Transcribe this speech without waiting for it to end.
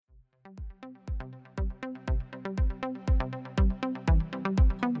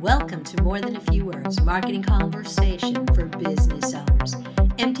Welcome to More Than a Few Words, marketing conversation for business owners.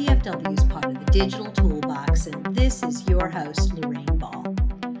 MTFW is part of the Digital Toolbox, and this is your host, Lorraine Ball.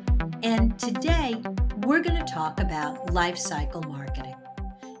 And today, we're going to talk about life cycle marketing.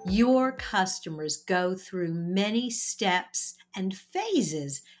 Your customers go through many steps and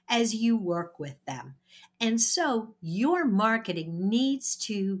phases as you work with them. And so your marketing needs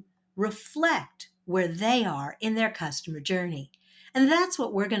to reflect where they are in their customer journey. And that's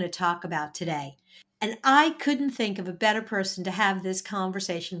what we're going to talk about today. And I couldn't think of a better person to have this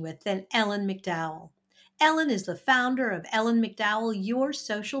conversation with than Ellen McDowell. Ellen is the founder of Ellen McDowell, Your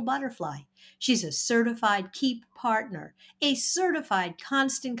Social Butterfly. She's a certified Keep partner, a certified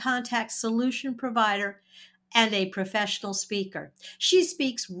constant contact solution provider, and a professional speaker. She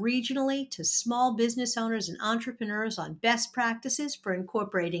speaks regionally to small business owners and entrepreneurs on best practices for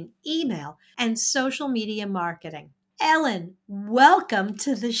incorporating email and social media marketing. Ellen, welcome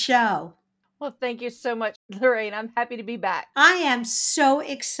to the show. Well, thank you so much, Lorraine. I'm happy to be back. I am so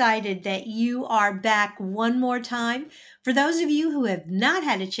excited that you are back one more time. For those of you who have not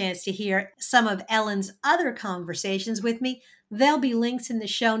had a chance to hear some of Ellen's other conversations with me, there'll be links in the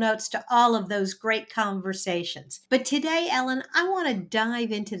show notes to all of those great conversations. But today, Ellen, I want to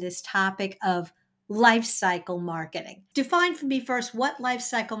dive into this topic of life cycle marketing. Define for me first what life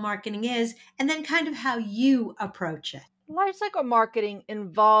cycle marketing is, and then kind of how you approach it. Lifecycle marketing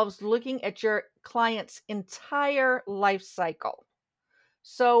involves looking at your client's entire life cycle.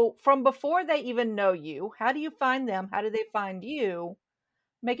 So, from before they even know you, how do you find them? How do they find you?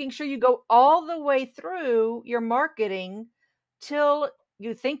 Making sure you go all the way through your marketing till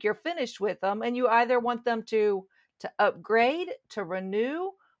you think you're finished with them and you either want them to upgrade, to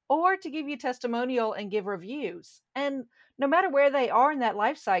renew, or to give you testimonial and give reviews. And no matter where they are in that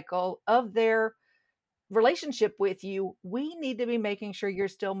life cycle of their relationship with you, we need to be making sure you're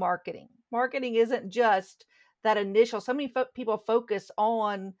still marketing. Marketing isn't just that initial. So many people focus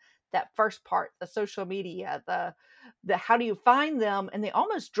on that first part, the social media, the how do you find them, and they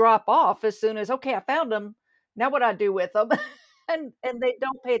almost drop off as soon as, okay, I found them. Now what do I do with them? and they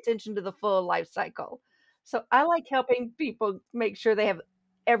don't pay attention to the full life cycle. So I like helping people make sure they have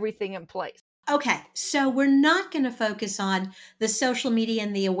everything in place. Okay, so we're not going to focus on the social media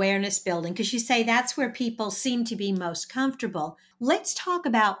and the awareness building because you say that's where people seem to be most comfortable. Let's talk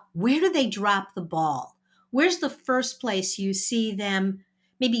about where do they drop the ball? Where's the first place you see them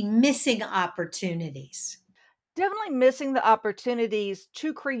maybe missing opportunities? Definitely missing the opportunities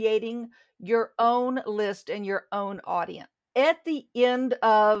to creating your own list and your own audience. At the end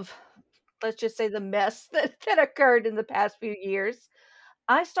of, let's just say, the mess that occurred in the past few years,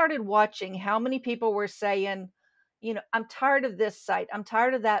 I started watching how many people were saying, I'm tired of this site. I'm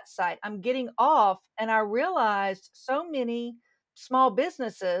tired of that site. I'm getting off. And I realized so many small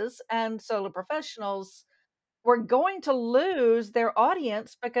businesses and solo professionals were going to lose their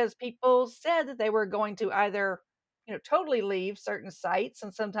audience because people said that they were going to either, totally leave certain sites,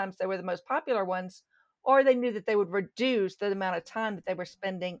 and sometimes they were the most popular ones, or they knew that they would reduce the amount of time that they were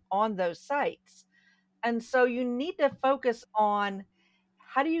spending on those sites. And so you need to focus on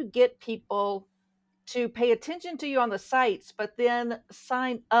how do you get people to pay attention to you on the sites, but then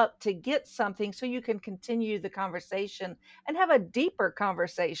sign up to get something so you can continue the conversation and have a deeper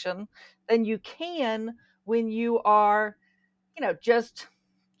conversation than you can when you are, just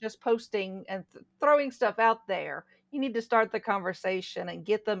posting and throwing stuff out there. You need to start the conversation and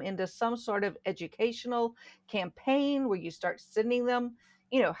get them into some sort of educational campaign where you start sending them,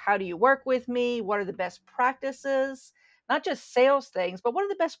 how do you work with me? What are the best practices? Not just sales things, but what are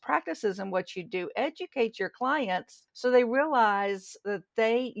the best practices in what you do? Educate your clients so they realize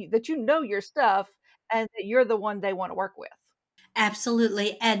that you know your stuff and that you're the one they want to work with.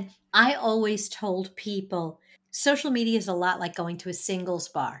 Absolutely. And I always told people social media is a lot like going to a singles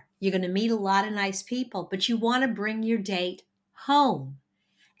bar. You're going to meet a lot of nice people, but you want to bring your date home.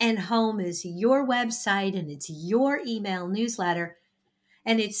 And home is your website and it's your email newsletter.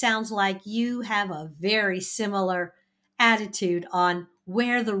 And it sounds like you have a very similar attitude on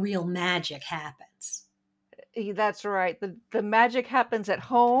where the real magic happens. That's right. The magic happens at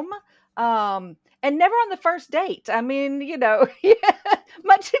home, and never on the first date. I mean, yeah,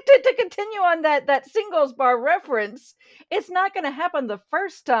 much to continue on that singles bar reference, it's not going to happen the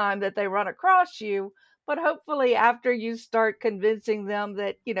first time that they run across you, but hopefully after you start convincing them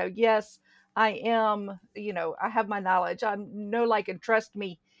that, yes, I am, I have my knowledge. I'm know, like, and trust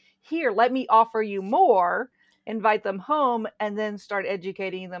me. Here, let me offer you more, invite them home, and then start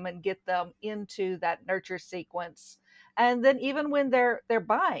educating them and get them into that nurture sequence. And then even when they're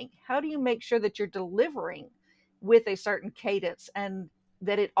buying, how do you make sure that you're delivering with a certain cadence and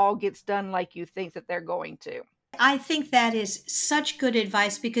that it all gets done like you think that they're going to. I think that is such good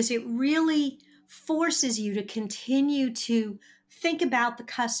advice because it really forces you to continue to think about the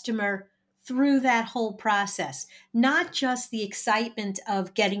customer through that whole process, not just the excitement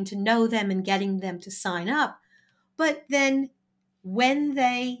of getting to know them and getting them to sign up, but then when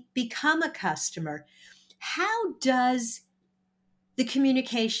they become a customer, how does the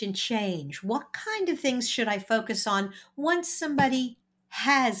communication change? What kind of things should I focus on once somebody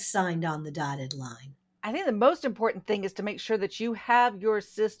has signed on the dotted line? I think the most important thing is to make sure that you have your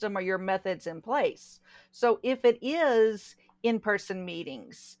system or your methods in place. So if it is in-person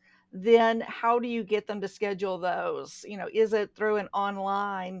meetings, then how do you get them to schedule those? Is it through an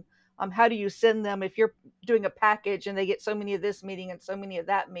online? How do you send them if you're doing a package and they get so many of this meeting and so many of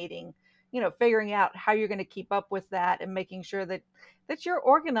that meeting? Figuring out how you're going to keep up with that and making sure that you're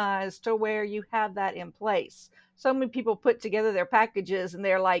organized to where you have that in place. So many people put together their packages and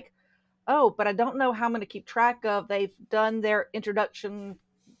they're like, oh, but I don't know how I'm going to keep track of. They've done their introduction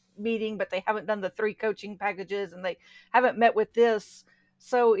meeting, but they haven't done the 3 coaching packages and they haven't met with this.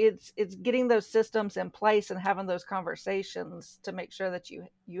 So it's getting those systems in place and having those conversations to make sure that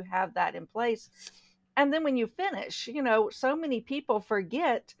you have that in place. And then when you finish, so many people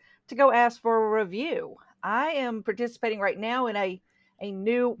forget to go ask for a review. I am participating right now in a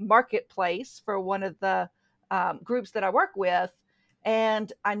new marketplace for one of the groups that I work with.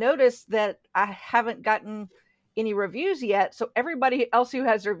 And I noticed that I haven't gotten any reviews yet. So everybody else who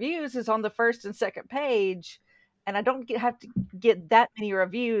has reviews is on the first and second page. And I don't have to get that many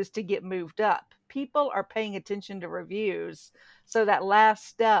reviews to get moved up. People are paying attention to reviews. So that last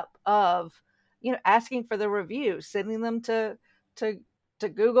step of, asking for the reviews, sending them to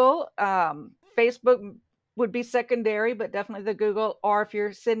Google, Facebook would be secondary, but definitely the Google, or if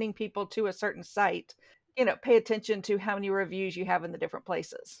you're sending people to a certain site, pay attention to how many reviews you have in the different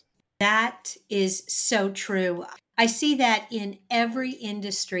places. That is so true. I see that in every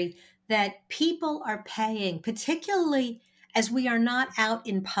industry that people are paying, particularly as we are not out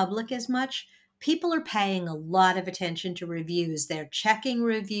in public as much. People are paying a lot of attention to reviews. They're checking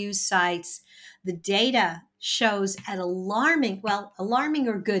review sites. The data shows at alarming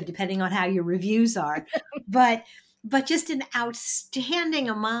or good, depending on how your reviews are, but just an outstanding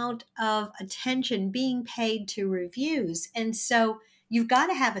amount of attention being paid to reviews. And so you've got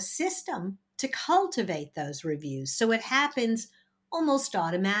to have a system to cultivate those reviews so it happens almost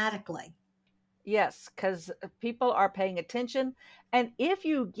automatically. Yes, because people are paying attention. And if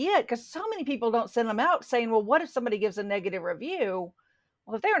you because so many people don't send them out saying, well, what if somebody gives a negative review?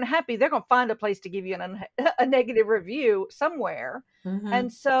 Well, if they're unhappy, they're going to find a place to give you a negative review somewhere. Mm-hmm.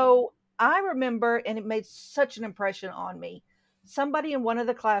 And so I remember, and it made such an impression on me. Somebody in one of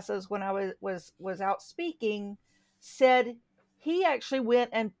the classes when I was out speaking said he actually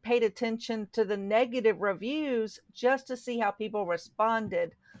went and paid attention to the negative reviews just to see how people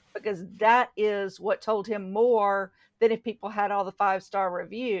responded, because that is what told him more than if people had all the 5-star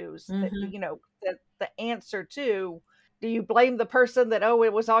reviews. Mm-hmm. That the answer to, do you blame the person that, oh,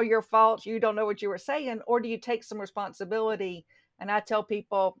 it was all your fault, you don't know what you were saying, or do you take some responsibility? And I tell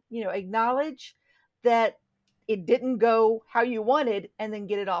people, acknowledge that it didn't go how you wanted and then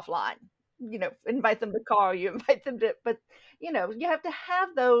get it offline. Invite them to call you, invite them to, but you have to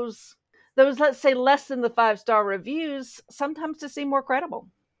have those, let's say, less than the 5-star reviews sometimes to seem more credible.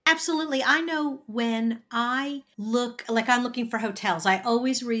 Absolutely. I know when I look, like I'm looking for hotels, I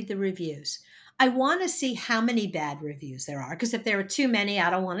always read the reviews. I want to see how many bad reviews there are, because if there are too many, I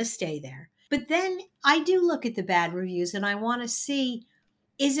don't want to stay there. But then I do look at the bad reviews and I want to see,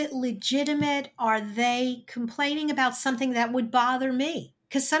 is it legitimate? Are they complaining about something that would bother me?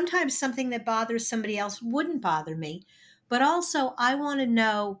 Because sometimes something that bothers somebody else wouldn't bother me. But also, I want to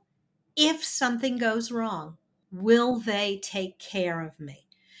know, if something goes wrong, will they take care of me?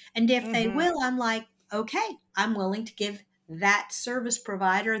 And if they will, I'm like, okay, I'm willing to give that service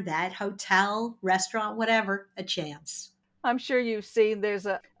provider, that hotel, restaurant, whatever, a chance. I'm sure you've seen there's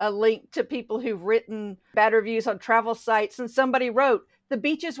a link to people who've written bad reviews on travel sites, and somebody wrote, the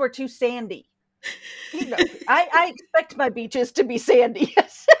beaches were too sandy. I expect my beaches to be sandy.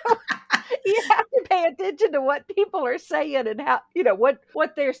 So you have to pay attention to what people are saying and how,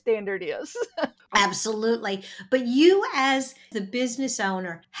 what their standard is. Absolutely. But you, as the business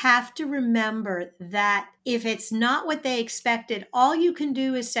owner, have to remember that if it's not what they expected, all you can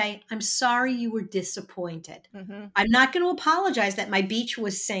do is say, I'm sorry you were disappointed. Mm-hmm. I'm not going to apologize that my beach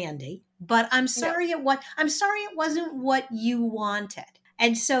was sandy, but I'm sorry I'm sorry it wasn't what you wanted.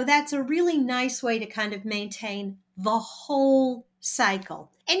 And so that's a really nice way to kind of maintain the whole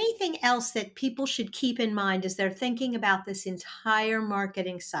cycle. Anything else that people should keep in mind as they're thinking about this entire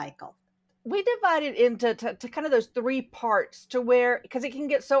marketing cycle? We divide it into to kind of those three parts to where, because it can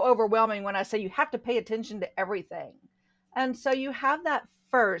get so overwhelming when I say you have to pay attention to everything. And so you have that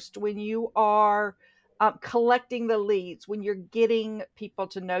first when you are collecting the leads, when you're getting people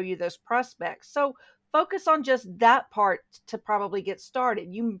to know you, those prospects. So focus on just that part to probably get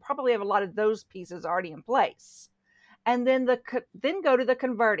started. You probably have a lot of those pieces already in place. And then then go to the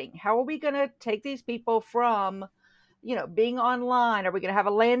converting. How are we going to take these people from being online? Are we going to have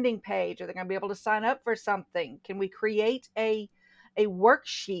a landing page? Are they going to be able to sign up for something? Can we create a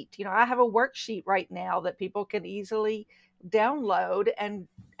worksheet? I have a worksheet right now that people can easily download and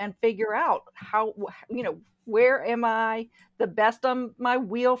figure out how, where am I the best on my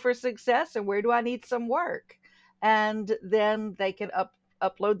wheel for success and where do I need some work? And then they can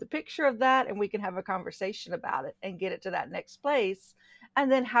upload the picture of that and we can have a conversation about it and get it to that next place.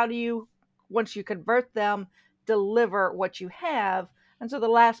 And then how do you, once you convert them, deliver what you have? And so the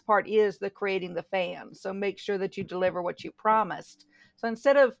last part is the creating the fans. So make sure that you deliver what you promised. So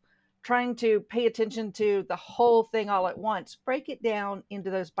instead of trying to pay attention to the whole thing all at once, break it down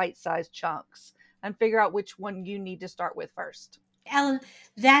into those bite-sized chunks and figure out which one you need to start with first. Ellen,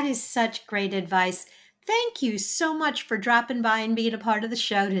 that is such great advice. Thank you so much for dropping by and being a part of the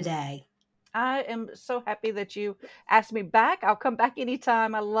show today. I am so happy that you asked me back. I'll come back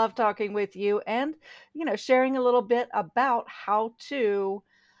anytime. I love talking with you and, sharing a little bit about how to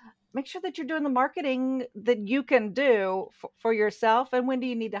make sure that you're doing the marketing that you can do for yourself. And when do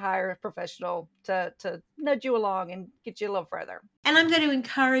you need to hire a professional to nudge you along and get you a little further? And I'm going to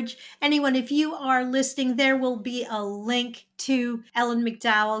encourage anyone, if you are listening, there will be a link to Ellen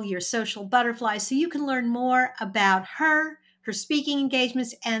McDowell, your social butterfly, so you can learn more about her speaking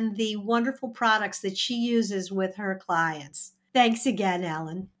engagements, and the wonderful products that she uses with her clients. Thanks again,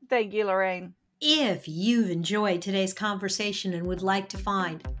 Ellen. Thank you, Lorraine. If you've enjoyed today's conversation and would like to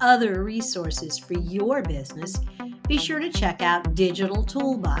find other resources for your business, be sure to check out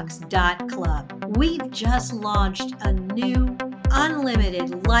digitaltoolbox.club. We've just launched a new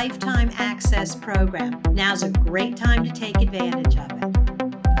unlimited lifetime access program. Now's a great time to take advantage of it.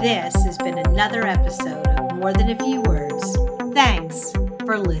 This has been another episode of More Than a Few Words. Thanks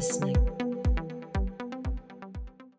for listening.